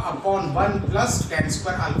alpha upon 1 plus tan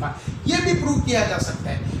square alpha. ये भी प्रूव किया जा सकता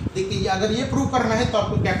है। देखिए अगर ये प्रूव करना है तो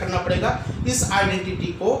आपको क्या करना पड़ेगा, इस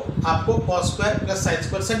आइडेंटिटी को आपको cos square plus sin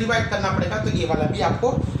square से डिवाइड करना पड़ेगा। तो ये वाला भी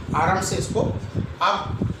आपको आराम से इसको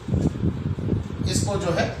आप इसको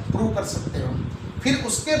जो है प्रूव कर सकते हो। फिर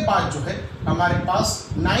उसके बाद जो है हमारे पास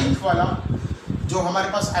 9th वाला जो हमारे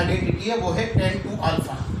पास आइडेंटिटी है वो है tan 2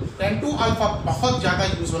 अल्फा। tan 2 अल्फा बहुत ज़्यादा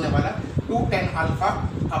यूज होने वाला, 2 tan alpha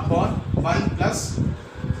upon 1 plus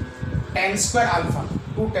tan square alpha,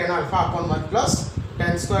 2 tan alpha upon 1 plus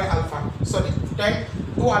tan square alpha, sorry tan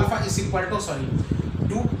 2 alpha is equal to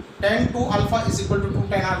tan 2 alpha is equal to 2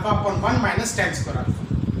 tan alpha upon 1 minus tan square alpha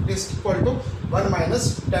is equal to 1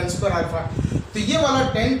 minus tan square alpha. तो ये वाला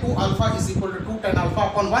tan 2 alpha is equal to 2 tan alpha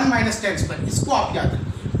upon 1 minus tan square, इसको आप याद रखिए।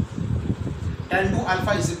 tan 2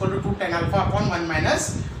 alpha is equal to 2 tan alpha upon 1 minus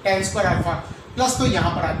tan square alpha. Plus तो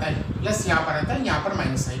यहाँ पर आता है, प्लस यहाँ पर आता है, यहाँ पर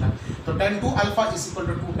माइनस आएगा। तो tan 2 alpha is equal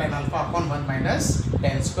to 2 tan alpha upon 1 minus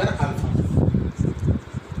tan square alpha.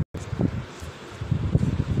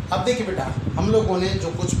 अब देखिए बेटा, हम लोगों ने जो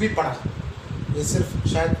कुछ भी पढ़ा, ये सिर्फ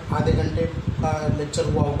शायद आधे घंटे का लेक्चर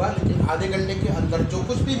हुआ होगा, लेकिन आधे घंटे के अंदर जो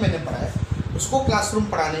कुछ भी मैंने पढ़ा है उसको क्लासरूम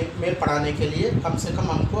पढ़ाने के लिए कम से कम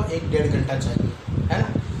हमको 1-1.5 घंटा चाहिए, है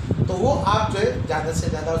ना। तो वो आप जो है ज़्यादा से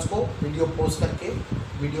ज़्यादा उसको वीडियो पोस्ट करके,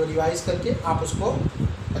 वीडियो रिवाइज करके आप उसको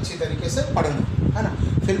अच्छी तरीके से पढ़ना, है ना।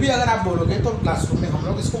 फिर भी अगर आप बोलोगे तो क्लासरूम में हम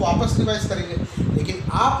लोग इसको वापस रिवाइज करेंगे, लेकिन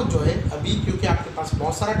आप जो है अभी क्योंकि आपके पास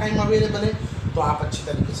बहुत सारा टाइम अवेलेबल है तो आप अच्छी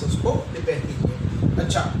तरीके से उसको प्रिपेयर कीजिए।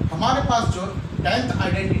 अच्छा, हमारे पास जो 10th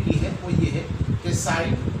आइडेंटिटी है वो ये है कि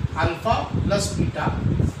sine alpha plus beta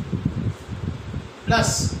plus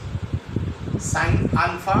sine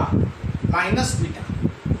alpha minus beta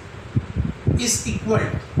is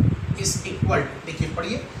equal, देखिए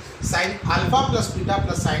पढ़िए, sine alpha plus beta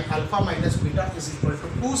plus sine alpha minus beta is equal to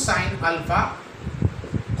 2 sine alpha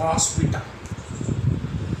cos beta.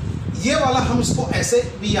 ये वाला हम इसको ऐसे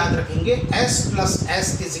भी याद रखेंगे, s plus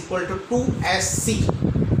S is equal to 2sc,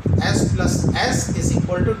 s plus S is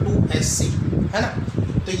equal to 2sc, है ना।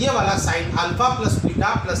 तो ये वाला sine alpha plus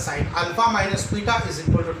beta plus sine alpha minus beta is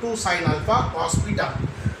equal to 2 sine alpha cos beta.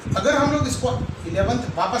 अगर हम लोग इसको 11th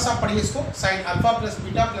वापस आप पढ़िए इसको, sine alpha plus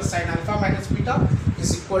beta plus sine alpha minus beta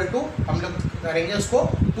is equal to, हम लोग करेंगे उसको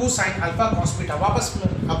 2 साइन अल्फा कॉस बीटा। वापस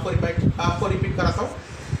आपको रिपीट कराता हूँ,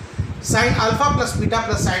 sine alpha plus beta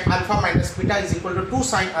plus sine alpha minus beta is equal to 2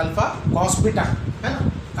 sine alpha cos beta, है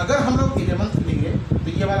ना। अगर हम लोग 11th लेंगे तो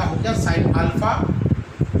ये वाला हो गया sine alpha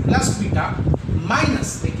plus beta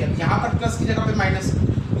minus, देखिए यहाँ पर प्लस की जगह पे माइनस,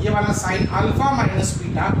 ये वाला साइन अल्फा माइनस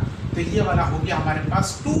बीटा, तो ये वाला हो गया हमारे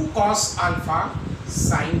पास 2 कॉस अल्फा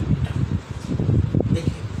साइन बीटा।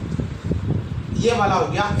 देखिए ये वाला हो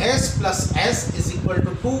गया s plus S is equal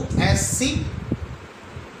to 2sc,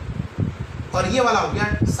 और ये वाला हो गया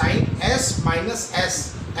sign s minus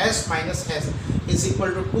S is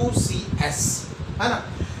equal to 2cs, है ना।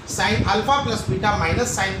 Sine alpha plus beta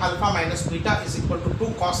minus sine alpha minus beta is equal to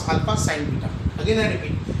 2 cos alpha sign beta. Again I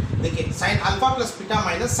repeat, देखिए sine alpha plus beta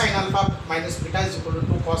minus sine alpha minus beta is equal to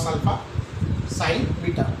 2 cos alpha sign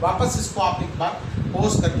beta. वापस इसको आप एक बार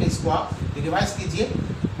pose करके इसको आप revise कीजिए,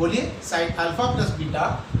 बोलिए sine alpha plus beta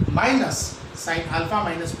minus sine alpha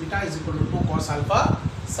minus beta is equal to 2 cos alpha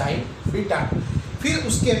sign beta. फिर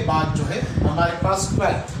उसके बाद जो है हमारे पास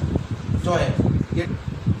 12th जो है ये,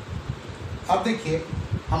 अब देखिए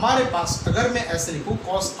हमारे पास अगर मैं ऐसे लिखूँ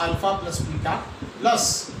cos alpha plus beta plus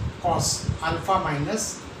cos alpha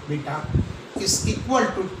minus beta is equal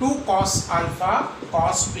to 2 cos alpha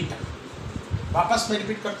cos beta. वापस मैं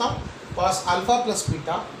रिपीट करता हूँ, cos alpha plus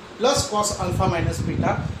beta plus cos alpha minus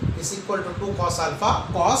beta is equal to 2 cos alpha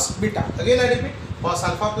cos beta. Again I repeat, cos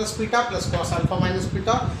alpha plus beta plus cos alpha minus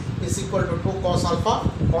beta is equal to 2 cos alpha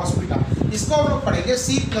cos beta. इसको हम लोग पढ़ेंगे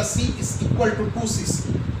c plus C is equal to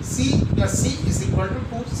 2cc, C plus C is equal to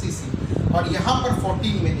 2cc। और यहाँ पर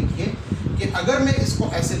 14 में देखिए कि अगर मैं इसको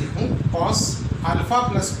ऐसे लिखूं cos alpha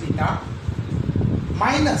plus beta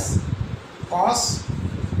minus cos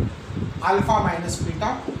alpha minus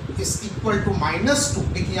beta is equal to -2।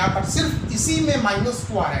 देखिए यहाँ पर सिर्फ इसी में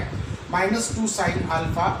 -2 आ रहा है, -2 साइन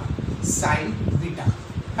अल्फा साइन बीटा,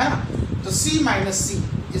 है ना। तो c minus C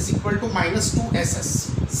is equal to -2ss,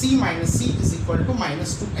 c minus C is equal to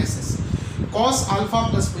 -2ss। cos alpha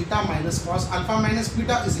plus beta minus cos alpha minus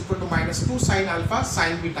beta is equal to -2 sine alpha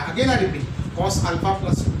sign beta. Again I repeat, cos alpha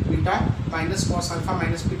plus beta minus cos alpha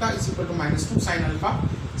minus beta is equal to -2 sine alpha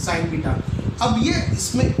sign beta. अब ये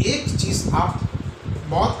इसमें एक चीज़ आप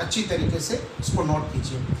बहुत अच्छी तरीके से इसको नोट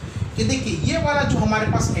कीजिए कि देखिए ये वाला जो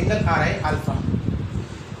हमारे पास एंगल आ रहा है अल्फा,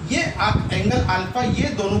 ये एंगल अल्फा ये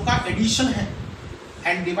दोनों का एडिशन है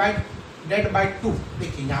एंड डिवाइडेड बाय 2।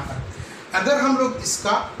 देखिए यहाँ पर अगर हम लोग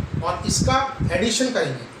इसका और इसका एडिशन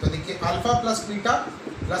करेंगे तो देखिए alpha plus beta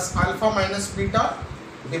plus alpha minus beta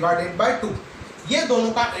divided by 2, ये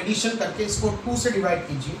दोनों का एडिशन करके इसको 2 से डिवाइड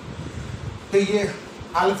कीजिए तो ये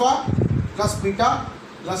alpha plus beta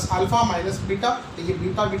plus alpha minus beta, तो ये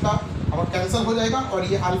बीटा बीटा और कैंसिल हो जाएगा और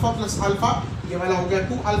ये अल्फा प्लस अल्फा ये वाला हो गया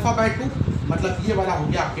 2 अल्फा बाय 2, मतलब ये वाला हो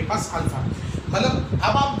गया आपके पास अल्फा। मतलब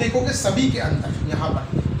अब आप देखोगे सभी के अंदर यहाँ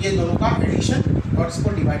पर ये दोनों का एडिशन और इसको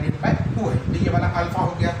डिवाइडेड बाय 2 है, तो ये वाला अल्फा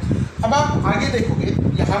हो गया। अब आप आगे देखोगे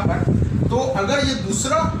यहाँ पर, तो अगर ये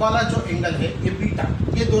दूसरा वाला जो एंगल है ये बीटा,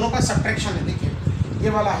 ये दोनों का सब्ट्रैक्शन है। देखिए ये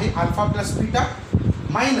वाला है अल्फा प्लस बीटा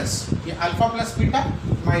माइनस ये alpha plus beta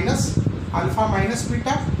minus alpha minus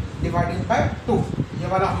beta divided by 2, ये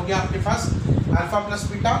वाला हो गया आपके पास alpha plus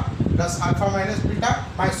beta plus alpha minus beta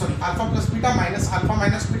alpha plus beta minus alpha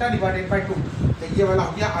minus beta divided by 2, तो ये वाला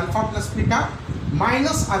हो गया alpha plus beta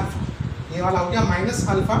minus alpha, ये वाला हो गया minus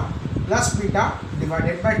alpha plus beta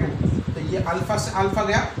divided by 2, तो ये अल्फा से अल्फा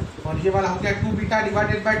गया और ये वाला हो गया 2 बीटा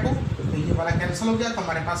डिवाइडेड बाय 2, तो ये वाला कैंसिल हो गया, तो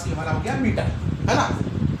हमारे पास ये वाला हो गया बीटा, है ना।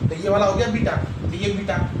 तो ये वाला हो गया बीटा, तो ये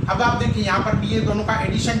बीटा। अब आप देखिए यहाँ पर भी ये दोनों का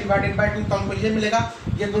एडिशन डिवाइडेड बाय 2 तो हमको ये मिलेगा,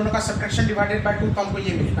 ये दोनों का सब्ट्रैक्शन डिवाइडेड बाय 2 तो हमको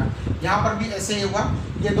ये मिलेगा। यहाँ पर भी ऐसे ही होगा,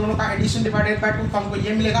 ये दोनों का एडिशन डिवाइडेड बाय 2 तो हमको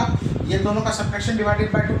ये मिलेगा, ये दोनों का सब्ट्रैक्शन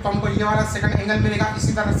डिवाइडेड बाय 2 तो हमको ये वाला सेकंड एंगल मिलेगा।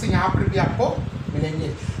 इसी तरह से यहाँ पर भी आपको मिलेंगे।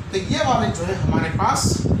 तो ये वाले जो है हमारे पास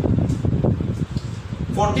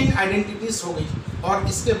 14 आइडेंटिटीज हो गई और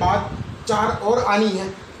इसके बाद 4 और आनी है।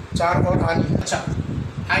 अच्छा,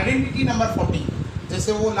 आइडेंटिटी नंबर 14,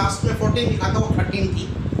 जैसे वो लास्ट में 14 लिखा था वो 13 थी,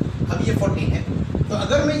 अब ये 14 है। तो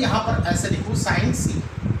अगर मैं यहाँ पर ऐसे लिखूँ sign C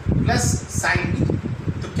plus sign D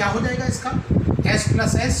तो क्या हो जाएगा इसका, एस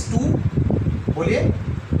प्लस एस 2 बोलिए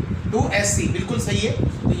 2SC, बिल्कुल सही है।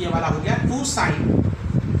 तो ये वाला हो गया 2 sign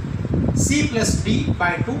C plus D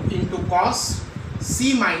bye 2 into cos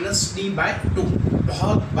सी माइनस डी बाय 2।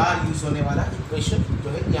 बहुत बार यूज होने वाला इक्वेशन जो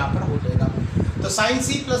है यहाँ पर हो जाएगा। तो sign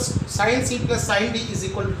C plus sign D is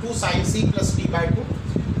equal to 2 sign C plus D bye 2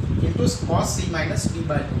 into cos C minus D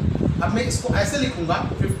bye 2। अब मैं इसको ऐसे लिखूंगा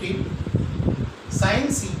 15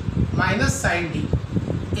 sign C minus sign D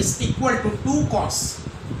is equal to 2 cos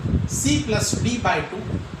C plus D bye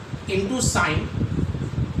 2 into sine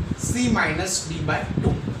C minus D bye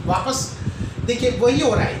 2। वापस देखिए वही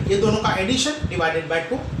हो रहा है, ये दोनों का एडिशन डिवाइडेड बाय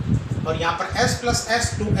 2 और यहाँ पर s प्लस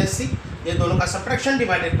एस 2SC, ये दोनों का subtraction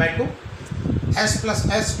divided by 2 s plus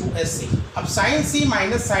S 2SC। अब sign C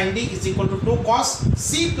minus sign D is equal to 2 cos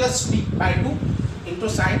C plus D bye 2 into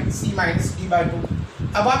sine C minus D bye 2।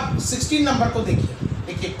 अब आप 16 number को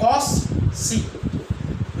देखिए cos C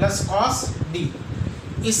plus cos D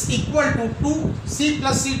is equal to 2 C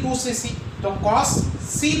plus सी 2 से सी, तो cos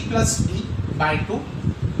C plus D bye 2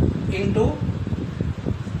 into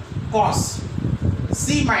cos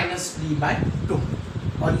सी minus D bye 2।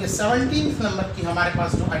 और ये 17 number की हमारे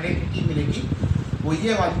पास जो आइडेंटिटी मिलेगी वो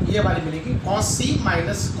ये वाली मिलेगी, cos C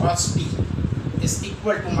minus cos D is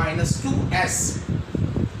equal to -2s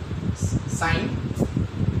sign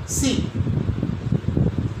C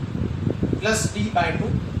plus D bye 2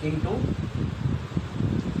 into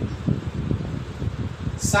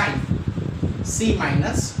sine C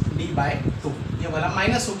minus D bye 2। ये वाला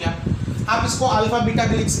माइनस हो गया। आप इसको अल्फा बीटा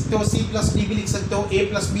भी लिख सकते हो, सी प्लस डी भी लिख सकते हो, ए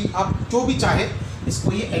प्लस बी, आप जो भी चाहे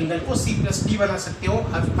इसको ये एंगल को सी प्लस डी बना सकते हो,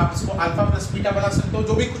 आप इसको अल्फा प्लस बीटा बना सकते हो,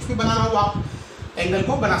 जो भी कुछ भी बनाना हो आप एंगल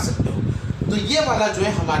को बना सकते हो। तो ये वाला जो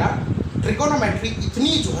है हमारा ट्रिगोनोमेट्री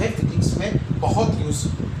इतनी जो है फिजिक्स में बहुत यूज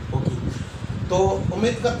होगी। तो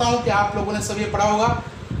उम्मीद करता हूँ कि आप लोगों ने सब ये पढ़ा होगा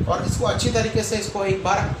और इसको अच्छी तरीके से इसको एक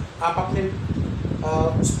बार आप अपने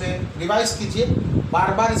उस पर रिवाइज कीजिए,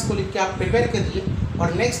 बार बार इसको लिख के आप प्रिपेयर करिए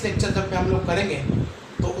और नेक्स्ट लेक्चर जब हम लोग करेंगे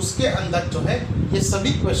तो उसके अंदर जो है ये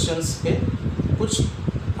सभी क्वेश्चंस पे कुछ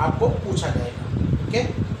आपको पूछा जाएगा। Okay.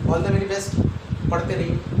 All the very best, पढ़ते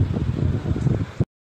रहिए।